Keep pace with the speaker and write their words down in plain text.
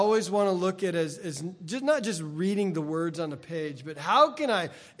always want to look at as just not just reading the words on the page, but how can I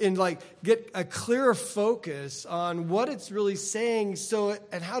get a clearer focus on what it's really saying,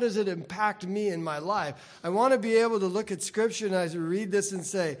 and how does it impact me in my life? I want to be able to look at Scripture and as I read this and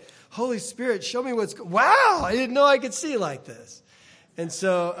say, Holy Spirit, show me wow, I didn't know I could see like this. And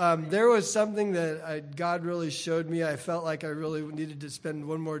so there was something that God really showed me. I felt like I really needed to spend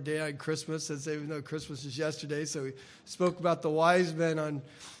one more day on Christmas, even though Christmas is yesterday. So we spoke about the wise men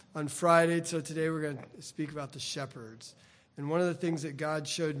on Friday. So today we're going to speak about the shepherds. And one of the things that God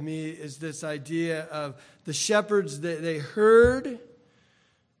showed me is this idea of the shepherds that they heard,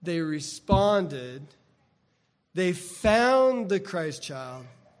 they responded, they found the Christ child,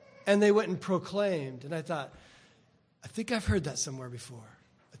 and they went and proclaimed. And I thought, I think I've heard that somewhere before.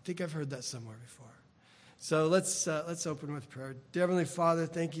 So let's open with prayer. Dear Heavenly Father,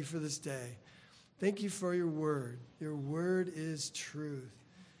 thank you for this day. Thank you for your word. Your word is truth.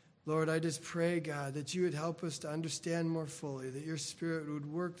 Lord, I just pray, God, that you would help us to understand more fully, that your Spirit would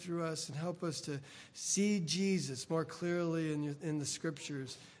work through us and help us to see Jesus more clearly in the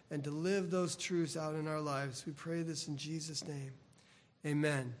Scriptures and to live those truths out in our lives. We pray this in Jesus' name.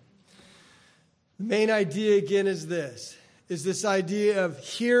 Amen. The main idea, again, is this idea of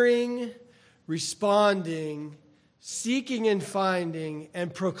hearing, responding, seeking and finding,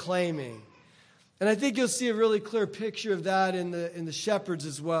 and proclaiming. And I think you'll see a really clear picture of that in the shepherds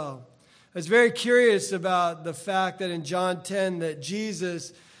as well. I was very curious about the fact that in John 10 that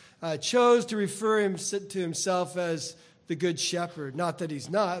Jesus chose to refer to himself as the good shepherd. Not that he's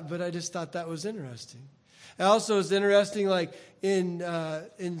not, but I just thought that was interesting. It also is interesting, like in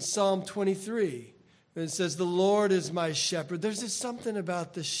Psalm 23, when it says, "The Lord is my shepherd." There's just something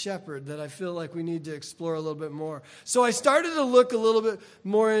about the shepherd that I feel like we need to explore a little bit more. So I started to look a little bit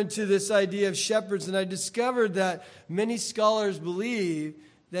more into this idea of shepherds, and I discovered that many scholars believe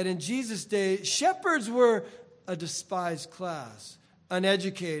that in Jesus' day, shepherds were a despised class,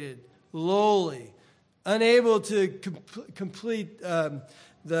 uneducated, lowly, unable to complete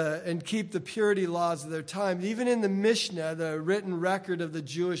and keep the purity laws of their time. Even in the Mishnah, the written record of the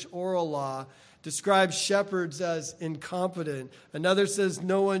Jewish oral law, describes shepherds as incompetent. Another says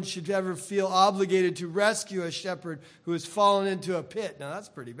no one should ever feel obligated to rescue a shepherd who has fallen into a pit. Now that's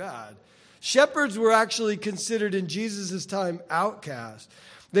pretty bad. Shepherds were actually considered in Jesus' time outcasts.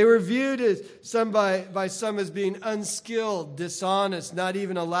 They were viewed by some as being unskilled, dishonest, not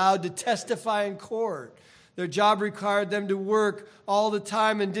even allowed to testify in court. Their job required them to work all the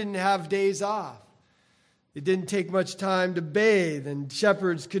time and didn't have days off. It didn't take much time to bathe, and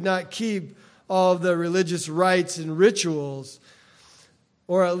shepherds could not keep all of the religious rites and rituals,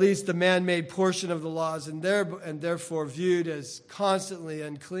 or at least the man-made portion of the laws, and therefore viewed as constantly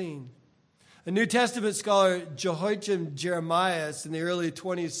unclean. A New Testament scholar, Jehoiakim Jeremias, in the early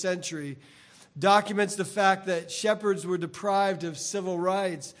 20th century, documents the fact that shepherds were deprived of civil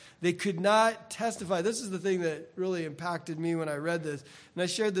rights. They could not testify. This is the thing that really impacted me when I read this. And I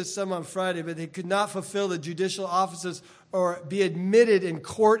shared this some on Friday, but they could not fulfill the judicial offices or be admitted in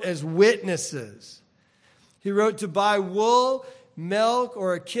court as witnesses. He wrote, to buy wool, milk,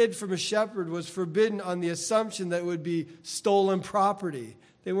 or a kid from a shepherd was forbidden on the assumption that it would be stolen property.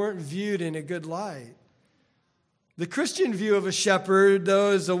 They weren't viewed in a good light. The Christian view of a shepherd,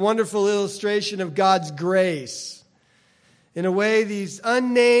 though, is a wonderful illustration of God's grace. In a way, these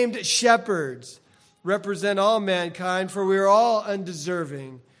unnamed shepherds represent all mankind, for we are all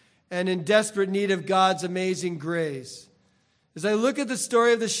undeserving and in desperate need of God's amazing grace. As I look at the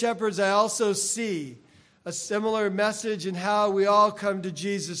story of the shepherds, I also see a similar message in how we all come to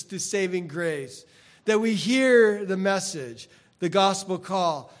Jesus through saving grace. That we hear the message, the gospel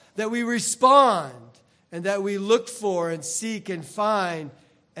call, that we respond, and that we look for and seek and find,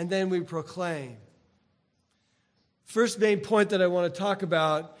 and then we proclaim. First main point that I want to talk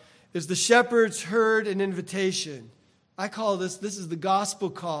about is the shepherds heard an invitation. I call this is the gospel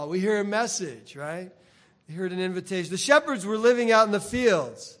call. We hear a message, right? We heard an invitation. The shepherds were living out in the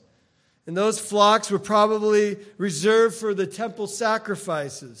fields, and those flocks were probably reserved for the temple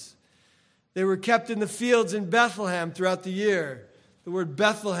sacrifices. They were kept in the fields in Bethlehem throughout the year. The word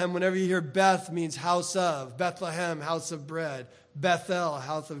Bethlehem, whenever you hear Beth, means house of. Bethlehem, house of bread. Bethel,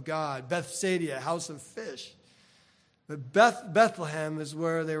 house of God. Bethsaida, house of fish. But Bethlehem is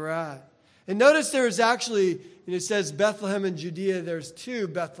where they were at. And notice there is actually, it says Bethlehem in Judea, there's two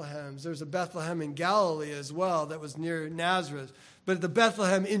Bethlehems. There's a Bethlehem in Galilee as well that was near Nazareth. But the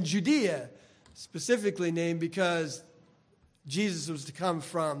Bethlehem in Judea, specifically named because Jesus was to come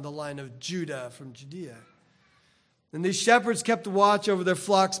from the line of Judah, from Judea. And these shepherds kept watch over their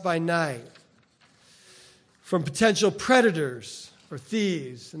flocks by night from potential predators or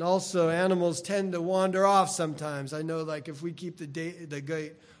thieves. And also animals tend to wander off sometimes. I know, like, if we keep the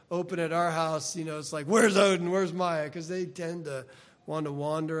gate open at our house, it's like, where's Odin, where's Maya? Because they tend to want to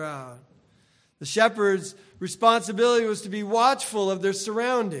wander out. The shepherd's responsibility was to be watchful of their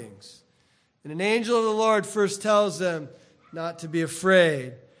surroundings. And an angel of the Lord first tells them not to be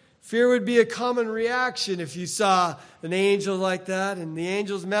afraid. Fear would be a common reaction if you saw an angel like that. And the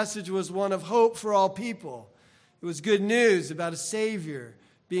angel's message was one of hope for all people. It was good news about a Savior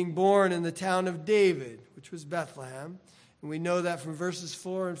being born in the town of David, which was Bethlehem. And we know that from verses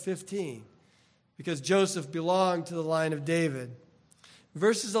 4 and 15, because Joseph belonged to the line of David.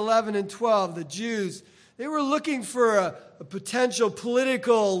 Verses 11 and 12, the Jews, they were looking for a potential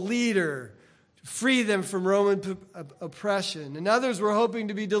political leader to free them from Roman oppression. And others were hoping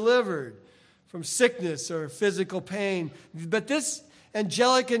to be delivered from sickness or physical pain. But this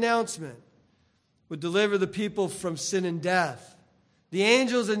angelic announcement would deliver the people from sin and death. The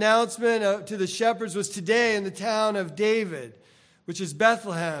angel's announcement to the shepherds was today in the town of David, which is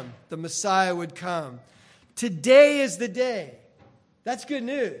Bethlehem, the Messiah would come. Today is the day. That's good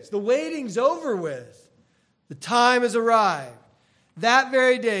news. The waiting's over with. The time has arrived. That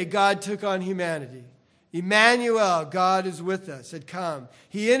very day, God took on humanity. Emmanuel, God is with us, had come.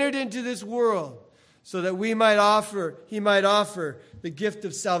 He entered into this world so that he might offer the gift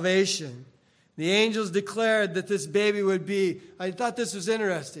of salvation. The angels declared that this baby would be, I thought this was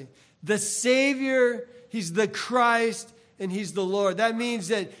interesting, the Savior, he's the Christ, and he's the Lord. That means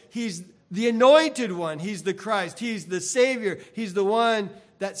that he's the anointed one. He's the Christ. He's the Savior. He's the one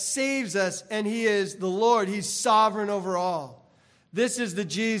that saves us, and he is the Lord. He's sovereign over all. This is the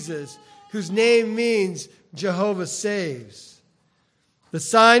Jesus whose name means Jehovah saves. The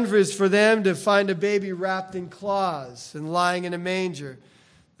sign is for them to find a baby wrapped in cloths and lying in a manger.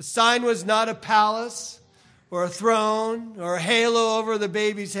 The sign was not a palace or a throne or a halo over the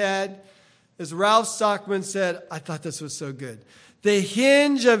baby's head. As Ralph Stockman said, I thought this was so good. The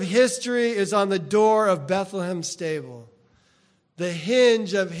hinge of history is on the door of Bethlehem stable. The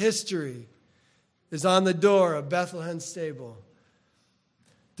hinge of history is on the door of Bethlehem stable.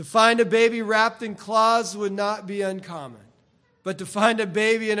 To find a baby wrapped in cloths would not be uncommon. But to find a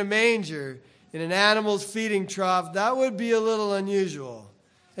baby in a manger, in an animal's feeding trough, that would be a little unusual.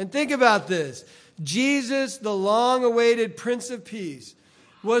 And think about this. Jesus, the long-awaited Prince of Peace,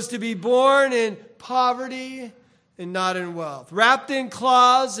 was to be born in poverty and not in wealth, wrapped in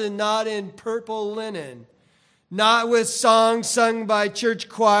cloths and not in purple linen, not with songs sung by church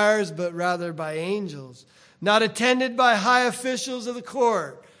choirs, but rather by angels, not attended by high officials of the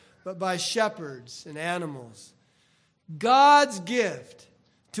court, but by shepherds and animals. God's gift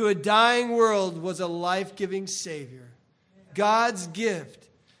to a dying world was a life-giving Savior. God's gift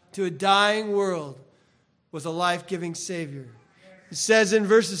to a dying world was a life-giving Savior. It says in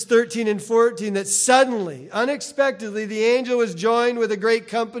verses 13 and 14 that suddenly, unexpectedly, the angel was joined with a great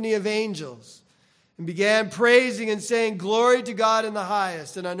company of angels and began praising and saying, "Glory to God in the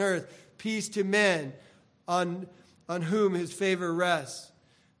highest, and on earth peace to men on whom his favor rests."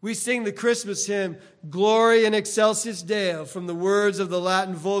 We sing the Christmas hymn, "Glory in excelsis Deo," from the words of the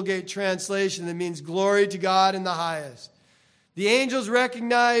Latin Vulgate translation that means glory to God in the highest. The angels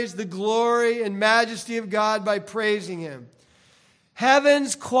recognized the glory and majesty of God by praising him.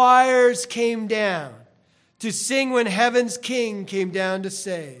 Heaven's choirs came down to sing when heaven's king came down to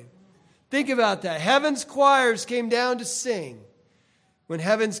save. Think about that. Heaven's choirs came down to sing when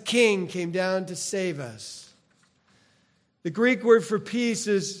heaven's king came down to save us. The Greek word for peace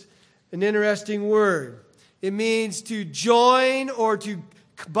is an interesting word. It means to join or to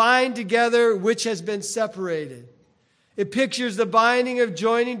bind together which has been separated. It pictures the binding of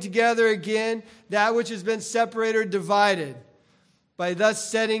joining together again that which has been separated or divided, by thus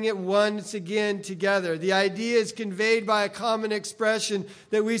setting it once again together. The idea is conveyed by a common expression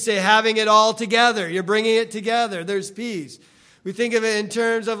that we say, having it all together. You're bringing it together. There's peace. We think of it in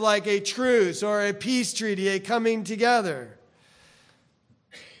terms of like a truce or a peace treaty, a coming together.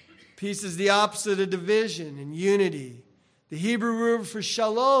 Peace is the opposite of division and unity. The Hebrew word for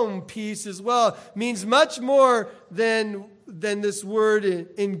shalom, peace as well, means much more than this word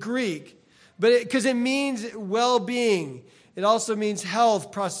in Greek. But because it means well-being. It also means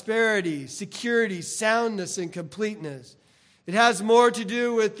health, prosperity, security, soundness, and completeness. It has more to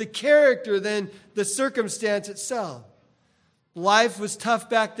do with the character than the circumstance itself. Life was tough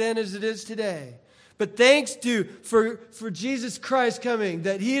back then as it is today. But thanks for Jesus Christ coming,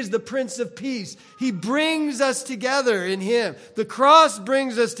 that he is the Prince of Peace. He brings us together in him. The cross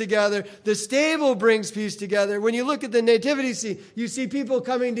brings us together. The stable brings peace together. When you look at the nativity scene, you see people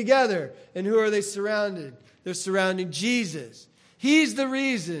coming together. And who are they surrounded? They're surrounding Jesus. He's the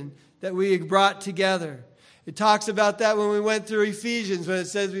reason that we are brought together. It talks about that when we went through Ephesians, when it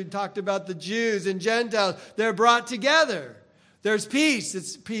says we talked about the Jews and Gentiles. They're brought together. There's peace.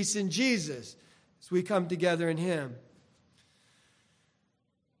 It's peace in Jesus as we come together in Him.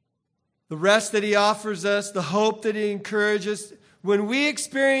 The rest that He offers us, the hope that He encourages. When we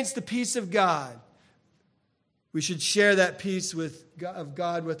experience the peace of God, we should share that peace of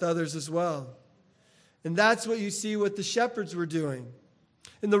God with others as well. And that's what you see what the shepherds were doing.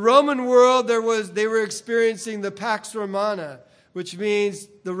 In the Roman world, they were experiencing the Pax Romana, which means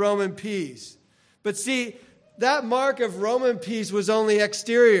the Roman peace. But see, that mark of Roman peace was only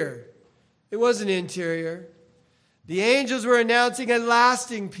exterior. It wasn't interior. The angels were announcing a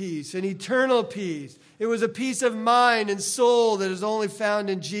lasting peace, an eternal peace. It was a peace of mind and soul that is only found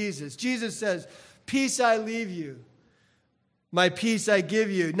in Jesus. Jesus says, "Peace I leave you. My peace I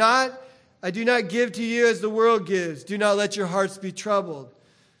give you. I do not give to you as the world gives. Do not let your hearts be troubled.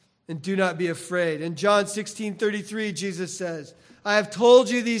 And do not be afraid." In John 16:33, Jesus says, "I have told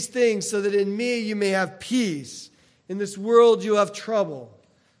you these things so that in me you may have peace. In this world you have trouble.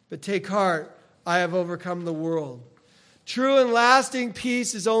 But take heart, I have overcome the world." True and lasting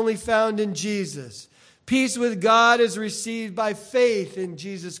peace is only found in Jesus. Peace with God is received by faith in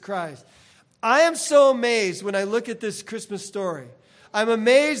Jesus Christ. I am so amazed when I look at this Christmas story. I'm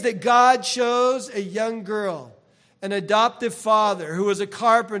amazed that God chose a young girl, an adoptive father who was a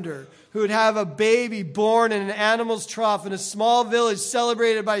carpenter, who would have a baby born in an animal's trough in a small village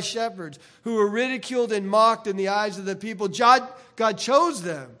celebrated by shepherds who were ridiculed and mocked in the eyes of the people. God chose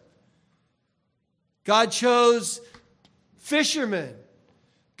them. God chose fishermen.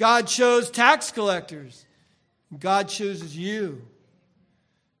 God chose tax collectors. God chooses you.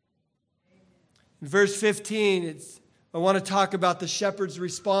 In verse 15, I want to talk about the shepherds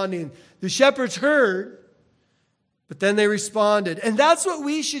responding. The shepherds heard, but then they responded. And that's what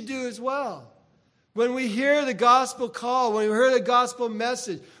we should do as well. When we hear the gospel call, when we hear the gospel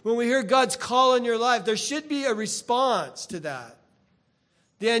message, when we hear God's call in your life, there should be a response to that.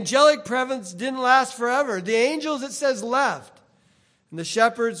 The angelic presence didn't last forever. The angels, it says, left. And the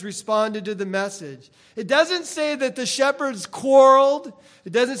shepherds responded to the message. It doesn't say that the shepherds quarreled.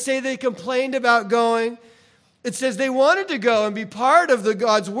 It doesn't say they complained about going. It says they wanted to go and be part of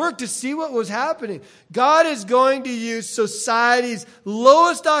God's work to see what was happening. God is going to use society's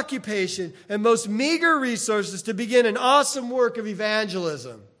lowest occupation and most meager resources to begin an awesome work of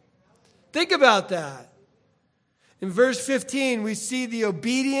evangelism. Think about that. In verse 15, we see the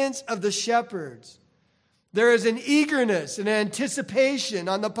obedience of the shepherds. There is an eagerness and anticipation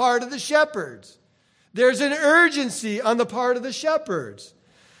on the part of the shepherds. There's an urgency on the part of the shepherds.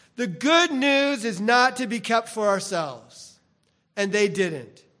 The good news is not to be kept for ourselves. And they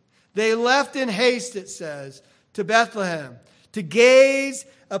didn't. They left in haste, it says, to Bethlehem to gaze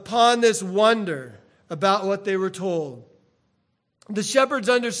upon this wonder about what they were told. The shepherds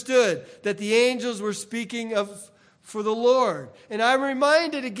understood that the angels were speaking for the Lord. And I'm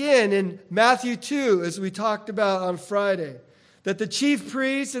reminded again in Matthew 2, as we talked about on Friday, that the chief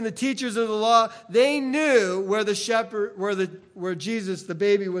priests and the teachers of the law, they knew where Jesus, the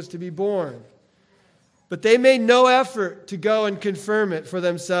baby, was to be born. But they made no effort to go and confirm it for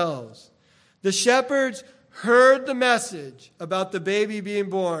themselves. The shepherds heard the message about the baby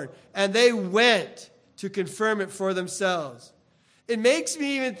being born, and they went to confirm it for themselves. It makes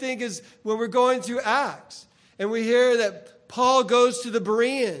me even think as when we're going through Acts, and we hear that Paul goes to the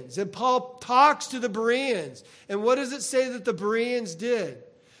Bereans, and Paul talks to the Bereans. And what does it say that the Bereans did?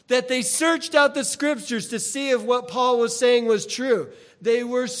 That they searched out the scriptures to see if what Paul was saying was true. They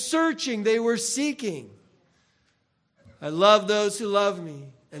were searching, they were seeking. I love those who love me,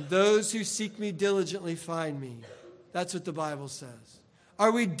 and those who seek me diligently find me. That's what the Bible says.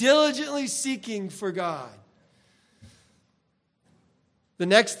 Are we diligently seeking for God? The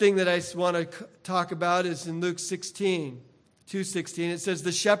next thing that I want to talk about is in Luke 16. 2:16, it says,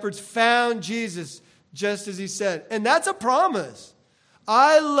 the shepherds found Jesus just as he said. And that's a promise.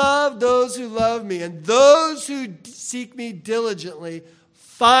 I love those who love me, and those who seek me diligently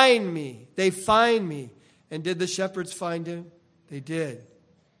find me. They find me. And did the shepherds find him? They did.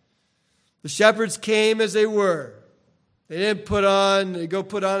 The shepherds came as they were. They didn't put on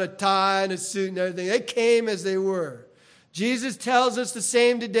a tie and a suit and everything. They came as they were. Jesus tells us the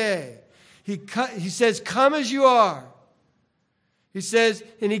same today. He says, come as you are. He says,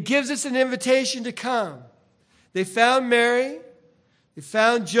 and he gives us an invitation to come. They found Mary. They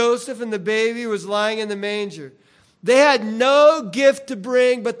found Joseph, and the baby was lying in the manger. They had no gift to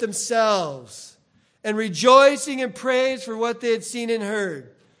bring but themselves, and rejoicing and praise for what they had seen and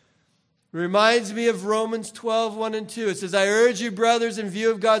heard. Reminds me of Romans 12, 1 and 2. It says, I urge you, brothers, in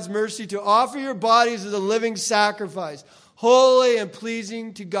view of God's mercy, to offer your bodies as a living sacrifice, holy and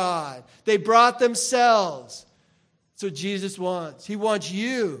pleasing to God. They brought themselves. That's what Jesus wants. He wants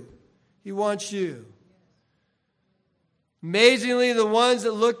you. He wants you. Amazingly, the ones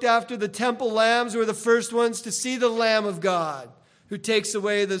that looked after the temple lambs were the first ones to see the Lamb of God who takes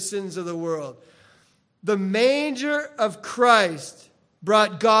away the sins of the world. The manger of Christ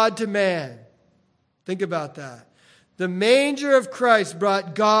brought God to man. Think about that. The manger of Christ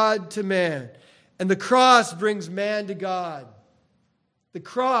brought God to man. And the cross brings man to God. The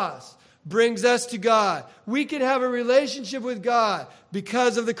cross brings us to God. We can have a relationship with God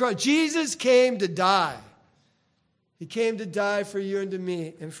because of the cross. Jesus came to die. He came to die for you and to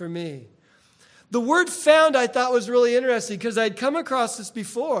me and for me. The word found I thought was really interesting because I'd come across this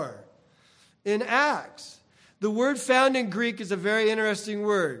before in Acts. The word found in Greek is a very interesting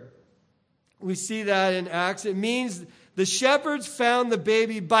word. We see that in Acts. It means the shepherds found the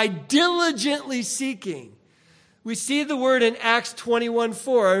baby by diligently seeking. We see the word in Acts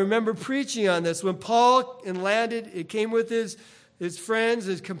 21:4. I remember preaching on this. When Paul landed, it came with his friends,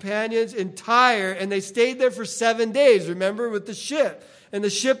 his companions in Tyre, and they stayed there for 7 days, remember, with the ship. And the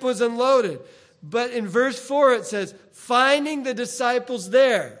ship was unloaded. But in verse 4 it says, finding the disciples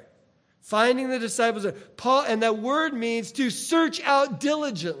there. Finding the disciples there. Paul, and that word means to search out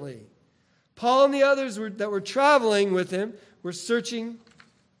diligently. Paul and the others that were traveling with him were searching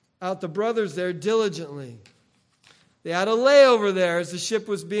out the brothers there diligently. They had a layover there as the ship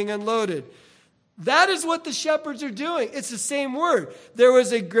was being unloaded. That is what the shepherds are doing. It's the same word.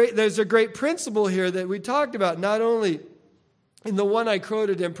 There's a great principle here that we talked about, not only in the one I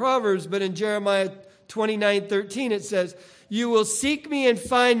quoted in Proverbs, but in Jeremiah 29:13 it says, you will seek me and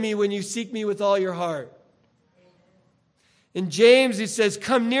find me when you seek me with all your heart. In James he says,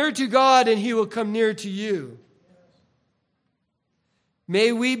 come near to God and he will come near to you.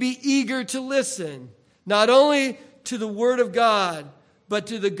 May we be eager to listen, not only to the word of God, but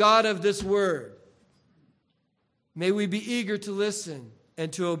to the God of this word. May we be eager to listen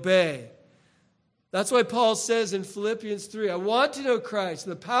and to obey. That's why Paul says in Philippians 3, I want to know Christ,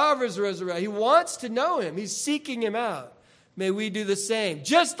 the power of his resurrection. He wants to know him. He's seeking him out. May we do the same,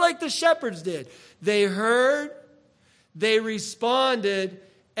 just like the shepherds did. They heard, they responded,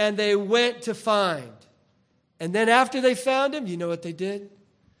 and they went to find. And then after they found him, you know what they did?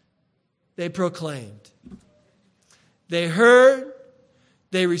 They proclaimed. They heard,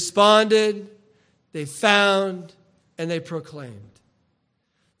 they responded, they found, and they proclaimed.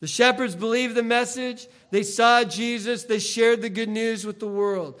 The shepherds believed the message. They saw Jesus. They shared the good news with the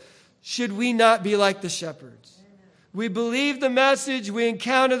world. Should we not be like the shepherds? We believe the message. We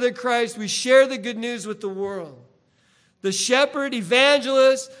encounter the Christ. We share the good news with the world. The shepherd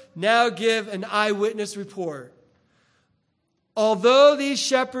evangelists now give an eyewitness report. Although these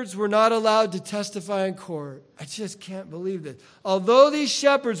shepherds were not allowed to testify in court, I just can't believe this. Although these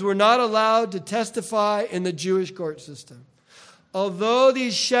shepherds were not allowed to testify in the Jewish court system, although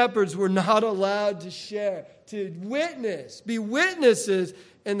these shepherds were not allowed to share, to witness, be witnesses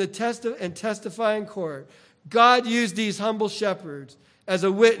in the testify in court, God used these humble shepherds as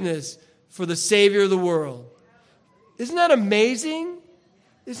a witness for the Savior of the world. Isn't that amazing?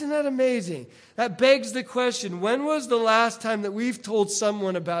 Isn't that amazing? That begs the question, when was the last time that we've told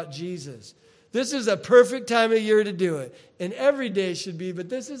someone about Jesus? This is a perfect time of year to do it. And every day should be, but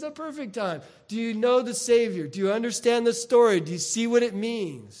this is a perfect time. Do you know the Savior? Do you understand the story? Do you see what it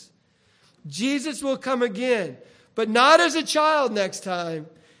means? Jesus will come again, but not as a child next time.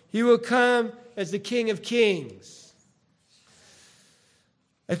 He will come as the King of Kings.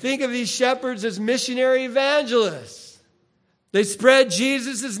 I think of these shepherds as missionary evangelists. They spread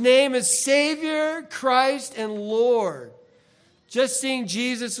Jesus' name as Savior, Christ, and Lord. Just seeing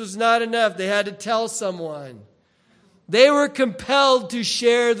Jesus was not enough. They had to tell someone. They were compelled to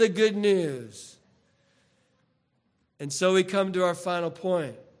share the good news. And so we come to our final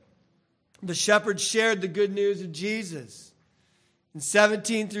point. The shepherds shared the good news of Jesus. In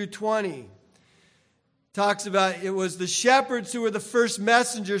 17 through 20, talks about it was the shepherds who were the first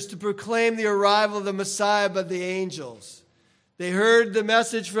messengers to proclaim the arrival of the Messiah by the angels. They heard the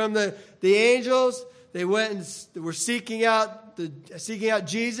message from the angels. They went and were seeking out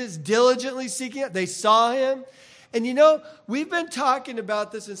Jesus, diligently seeking out. They saw him. And you know, we've been talking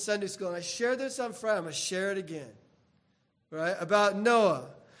about this in Sunday school, and I shared this on Friday. I'm going to share it again. Right? About Noah.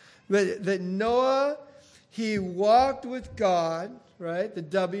 That Noah, he walked with God, right? The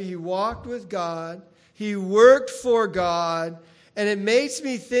W, he walked with God. He worked for God. And it makes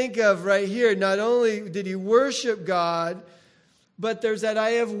me think of right here, not only did he worship God, but there's that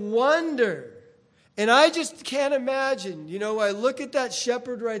eye of wonder. And I just can't imagine. I look at that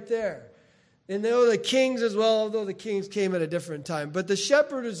shepherd right there. And the kings as well, although the kings came at a different time. But the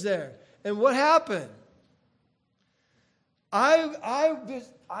shepherd is there. And what happened? I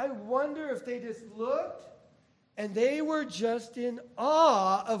wonder if they just looked and they were just in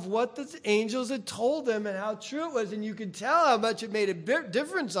awe of what the angels had told them and how true it was. And you could tell how much it made a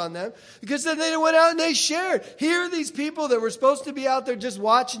difference on them, because then they went out and they shared. Here are these people that were supposed to be out there just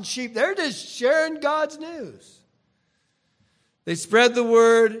watching sheep. They're just sharing God's news. They spread the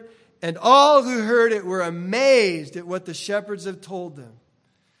word, and all who heard it were amazed at what the shepherds have told them.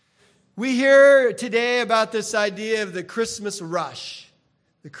 We hear today about this idea of the Christmas rush.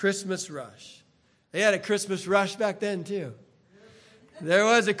 The Christmas rush. They had a Christmas rush back then too. There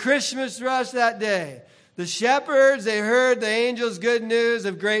was a Christmas rush that day. The shepherds, they heard the angels' good news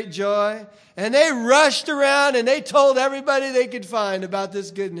of great joy, and they rushed around and they told everybody they could find about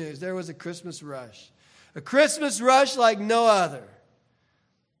this good news. There was a Christmas rush. A Christmas rush like no other.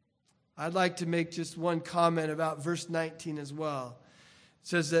 I'd like to make just one comment about verse 19 as well. It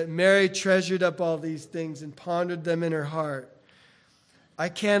says that Mary treasured up all these things and pondered them in her heart. I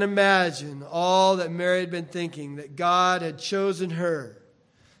can't imagine all that Mary had been thinking, that God had chosen her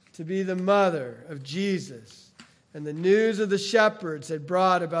to be the mother of Jesus. And the news of the shepherds had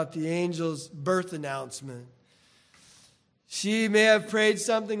brought about the angel's birth announcement. She may have prayed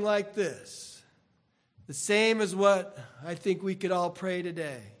something like this. The same as what I think we could all pray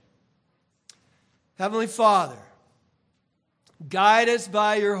today. Heavenly Father, guide us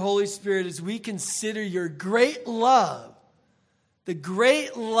by your Holy Spirit as we consider your great love. The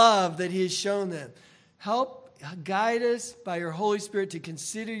great love that he has shown them. Help guide us by your Holy Spirit to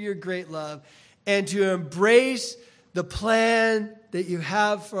consider your great love and to embrace the plan that you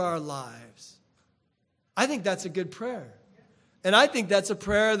have for our lives. I think that's a good prayer. And I think that's a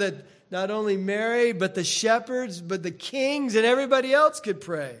prayer that not only Mary, but the shepherds, but the kings and everybody else could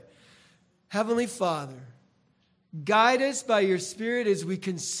pray. Heavenly Father, guide us by your Spirit as we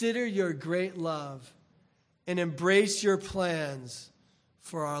consider your great love and embrace your plans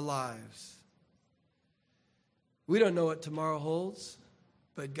for our lives. We don't know what tomorrow holds,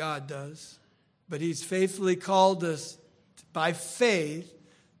 but God does. But he's faithfully called us by faith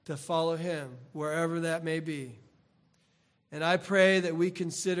to follow him, wherever that may be. And I pray that we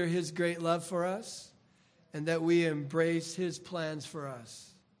consider his great love for us and that we embrace his plans for us.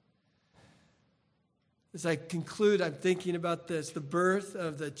 As I conclude, I'm thinking about this. The birth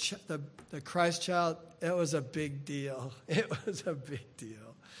of the Christ child, it was a big deal. It was a big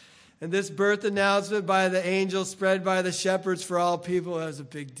deal. And this birth announcement by the angel spread by the shepherds for all people was a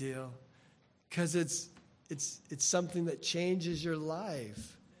big deal. Because it's something that changes your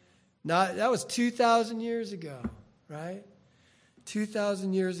life. That was 2,000 years ago, right?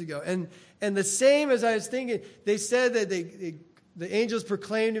 2,000 years ago. And the same as I was thinking, they said that the angels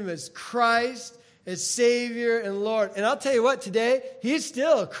proclaimed him as Christ, as Savior and Lord. And I'll tell you what, today, he's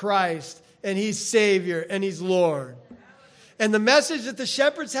still Christ, and he's Savior, and he's Lord. And the message that the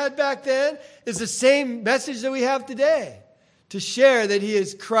shepherds had back then is the same message that we have today. To share that he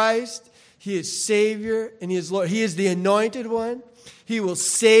is Christ, he is Savior, and he is Lord. He is the anointed one. He will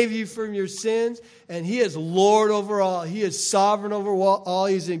save you from your sins, and he is Lord over all. He is sovereign over all.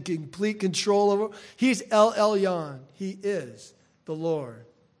 He's in complete control over. He's El Elyon. He is the Lord.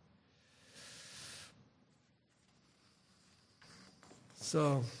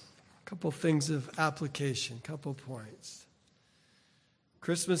 So, a couple things of application, a couple points.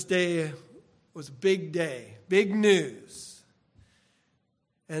 Christmas Day was a big day, big news.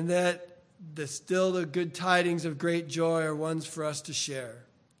 And that still the good tidings of great joy are ones for us to share.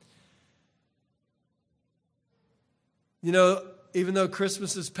 You know, even though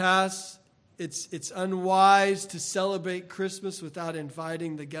Christmas is past, it's unwise to celebrate Christmas without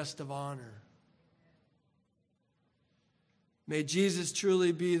inviting the guest of honor. May Jesus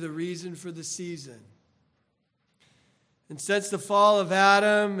truly be the reason for the season. And since the fall of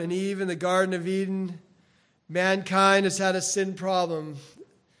Adam and Eve in the Garden of Eden, mankind has had a sin problem.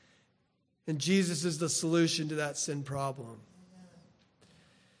 And Jesus is the solution to that sin problem.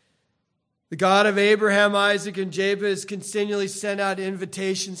 The God of Abraham, Isaac, and Jacob has continually sent out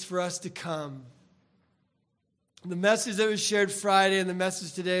invitations for us to come. The message that was shared Friday and the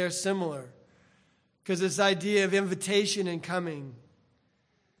message today are similar. Because this idea of invitation and coming.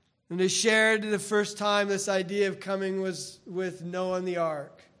 And they shared the first time this idea of coming was with Noah and the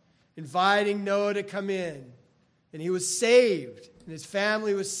ark. Inviting Noah to come in. And he was saved. And his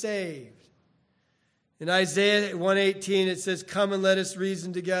family was saved. In Isaiah 1:18 it says, "Come and let us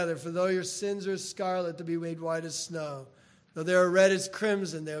reason together. For though your sins are as scarlet, to be made white as snow. Though they are red as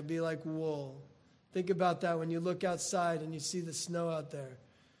crimson, they'll be like wool. Think about that when you look outside and you see the snow out there.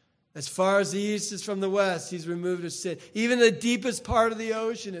 As far as the east is from the west, he's removed our sin. Even the deepest part of the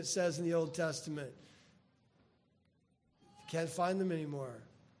ocean, it says in the Old Testament. You can't find them anymore.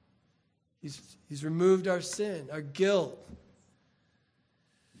 He's removed our sin, our guilt.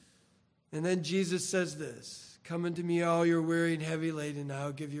 And then Jesus says this, "Come unto me, all you're weary and heavy laden, and I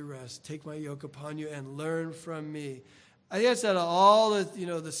will give you rest. Take my yoke upon you and learn from me." I guess out of all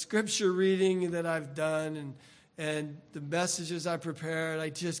the scripture reading that I've done and the messages I prepared, I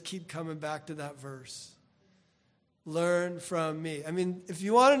just keep coming back to that verse. Learn from me. I mean, if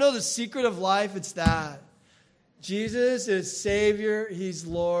you want to know the secret of life, it's that. Jesus is Savior, He's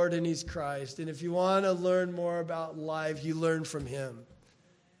Lord, and He's Christ. And if you want to learn more about life, you learn from Him.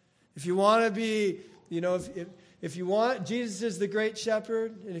 If you want to be, if you want, Jesus is the great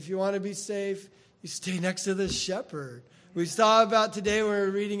shepherd, and if you want to be safe, you stay next to the shepherd. We saw about today when we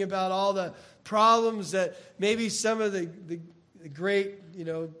were reading about all the problems that maybe some of the great,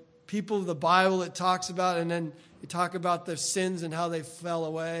 people of the Bible it talks about, and then you talk about their sins and how they fell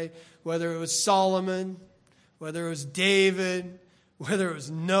away, whether it was Solomon, whether it was David, whether it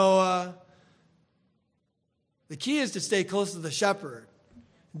was Noah. The key is to stay close to the shepherd.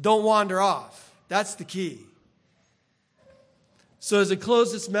 Don't wander off. That's the key. So as I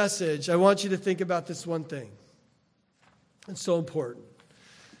close this message, I want you to think about this one thing. It's so important.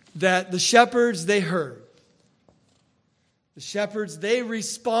 That the shepherds, they heard. The shepherds, they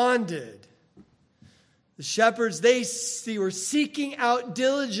responded. The shepherds, they were seeking out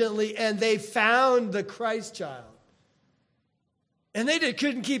diligently, and they found the Christ child. And they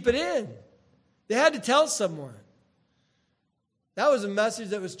couldn't keep it in. They had to tell someone. That was a message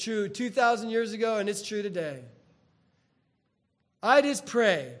that was true 2,000 years ago, and it's true today. I just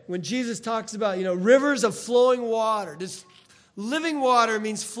pray when Jesus talks about, rivers of flowing water. Just living water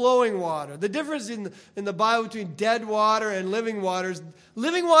means flowing water. The difference in the Bible between dead water and living water is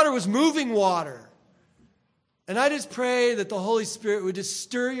living water was moving water. And I just pray that the Holy Spirit would just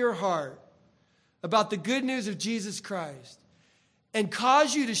stir your heart about the good news of Jesus Christ and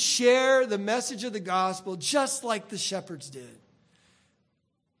cause you to share the message of the gospel just like the shepherds did.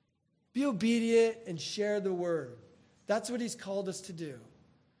 Be obedient and share the word. That's what He's called us to do.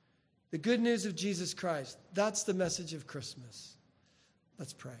 The good news of Jesus Christ. That's the message of Christmas.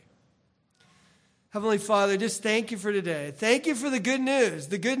 Let's pray. Heavenly Father, just thank you for today. Thank you for the good news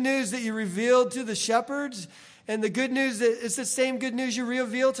that you revealed to the shepherds, and the good news that it's the same good news you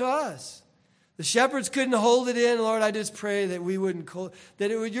reveal to us. The shepherds couldn't hold it in. Lord, I just pray that we wouldn't,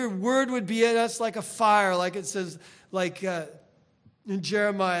 your word would be in us like a fire, like it says, in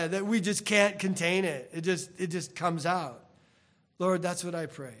Jeremiah, that we just can't contain it. It just comes out. Lord, that's what I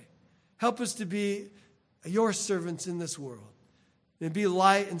pray. Help us to be your servants in this world and be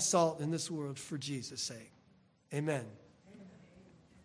light and salt in this world for Jesus' sake. Amen.